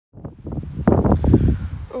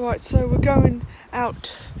Alright, so we're going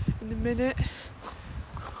out in a minute.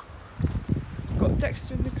 Got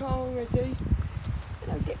Dexter in the car already.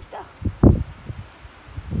 Hello, Dexter. And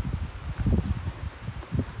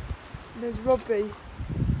there's Robbie.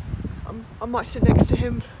 I might sit next to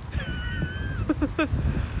him.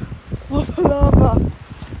 What a llama.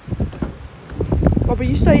 Robbie,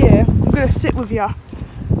 you stay here. I'm going to sit with you.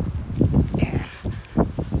 Yeah.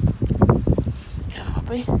 Yeah,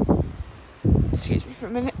 Robbie. Excuse me for a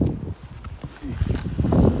minute.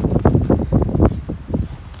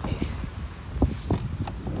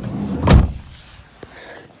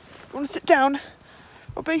 Want to sit down,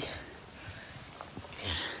 Robbie?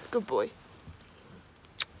 Good boy.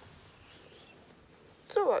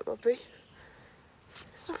 It's alright, Robbie.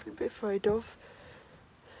 There's nothing to be afraid of.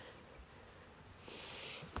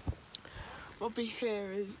 Robbie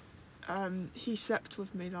here is, he slept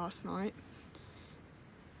with me last night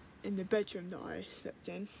in the bedroom that I slept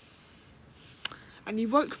in. And he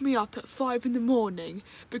woke me up at 5 in the morning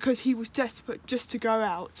because he was desperate just to go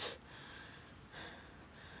out.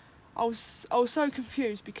 I was so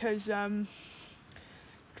confused because there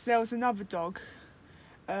was another dog,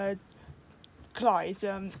 Clyde.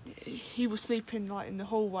 He was sleeping like in the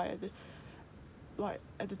hallway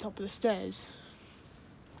at the top of the stairs,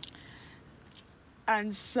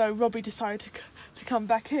 and so Robbie decided to come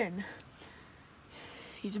back in.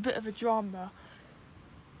 He's a bit of a drama.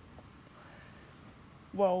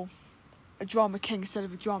 Well, a drama king instead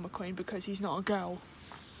of a drama queen because he's not a girl.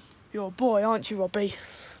 You're a boy, aren't you, Robbie?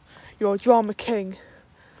 You're a drama king.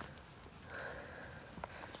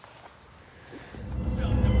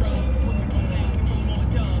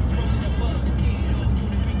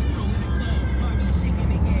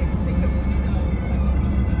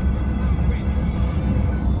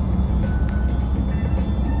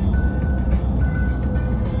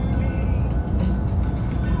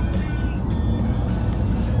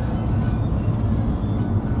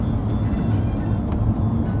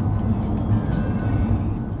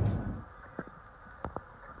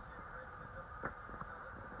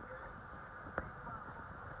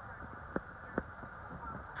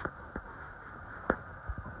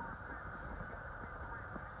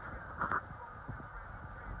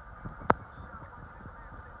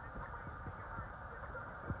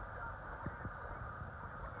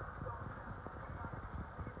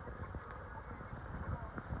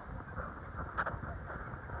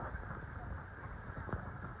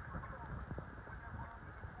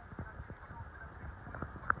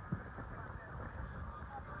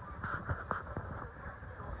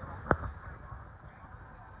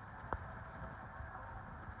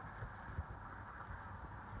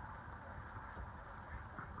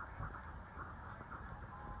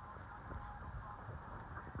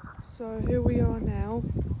 So here we are now.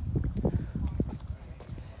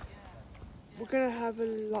 We're gonna have a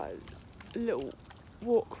little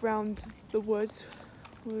walk round the woods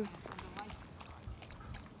with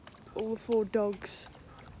all the 4 dogs.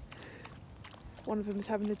 One of them is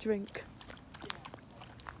having a drink.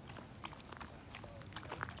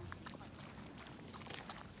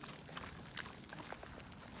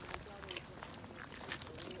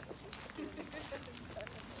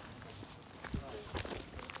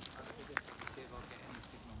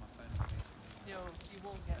 You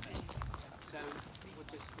won't get any. So we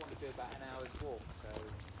just want to do about an hour's walk. So if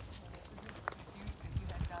you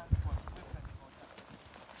head down, we're plenty more down.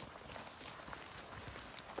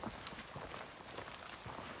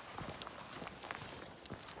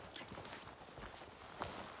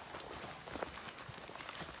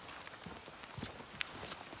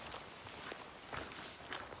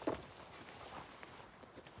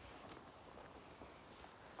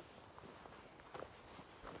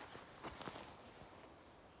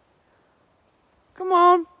 Come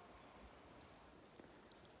on.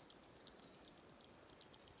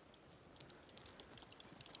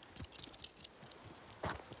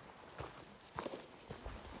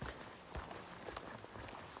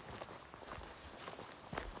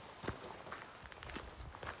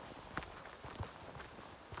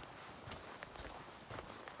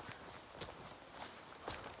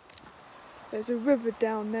 There's a river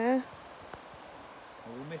down there. Are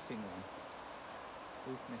we missing one?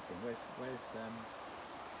 Who's missing? Where's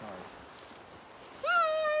Clyde?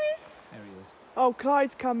 Hi! There he is. Oh,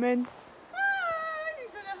 Clyde's coming. Hi! He's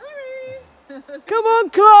in a hurry! Come on,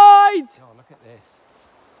 Clyde! Oh, look at this.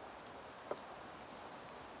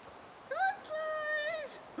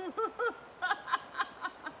 Come on, Clyde!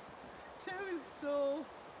 Too slow.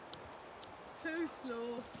 Too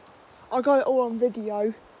slow. I got it all on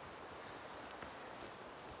video.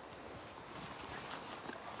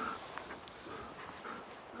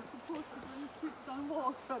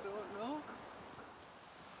 walks, I don't know.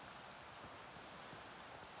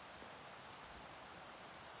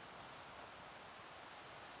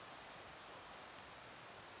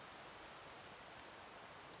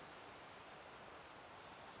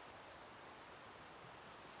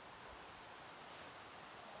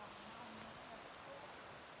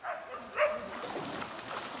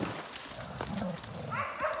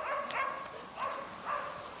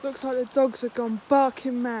 Looks like the dogs have gone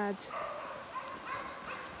barking mad.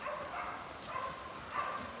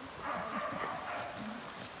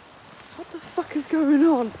 What the fuck is going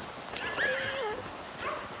on?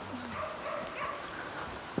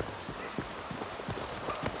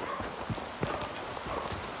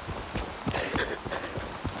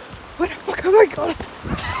 Where the fuck am I going?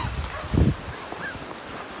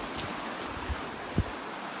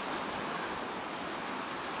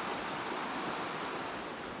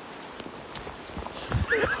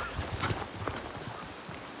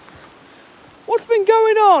 What's been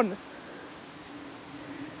going on?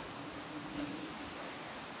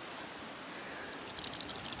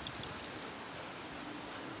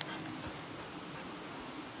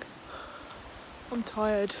 I'm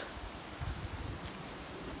tired.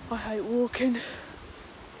 I hate walking.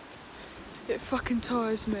 It fucking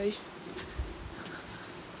tires me.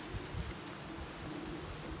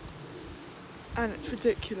 And it's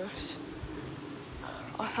ridiculous.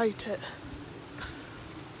 I hate it.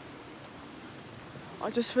 I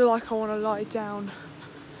just feel like I want to lie down.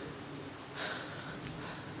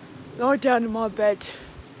 Lie down in my bed.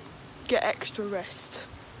 Get extra rest.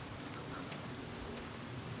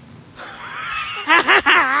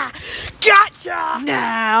 Gotcha!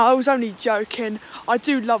 Nah, I was only joking. I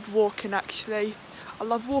do love walking actually. I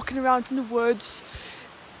love walking around in the woods,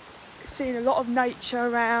 seeing a lot of nature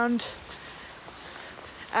around,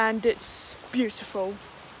 and it's beautiful.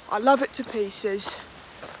 I love it to pieces.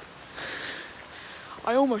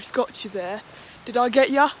 I almost got you there. Did I get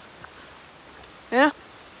ya? Yeah?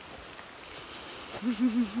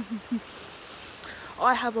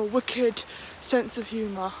 I have a wicked sense of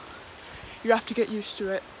humour. You have to get used to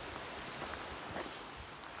it.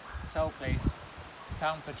 Toll, please.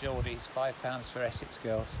 £1 for Geordies, £5 for Essex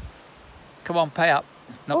girls. Come on, pay up.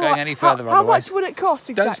 Not going any further How otherwise. much would it cost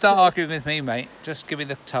exactly? Don't start arguing with me, mate. Just give me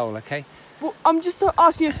the toll, okay? Well, I'm just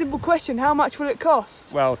asking you a simple question. How much will it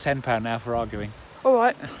cost? Well, £10 now for arguing. All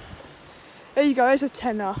right. There you go. There's a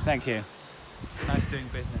tenner. Thank you. Nice doing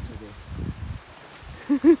business with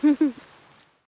you.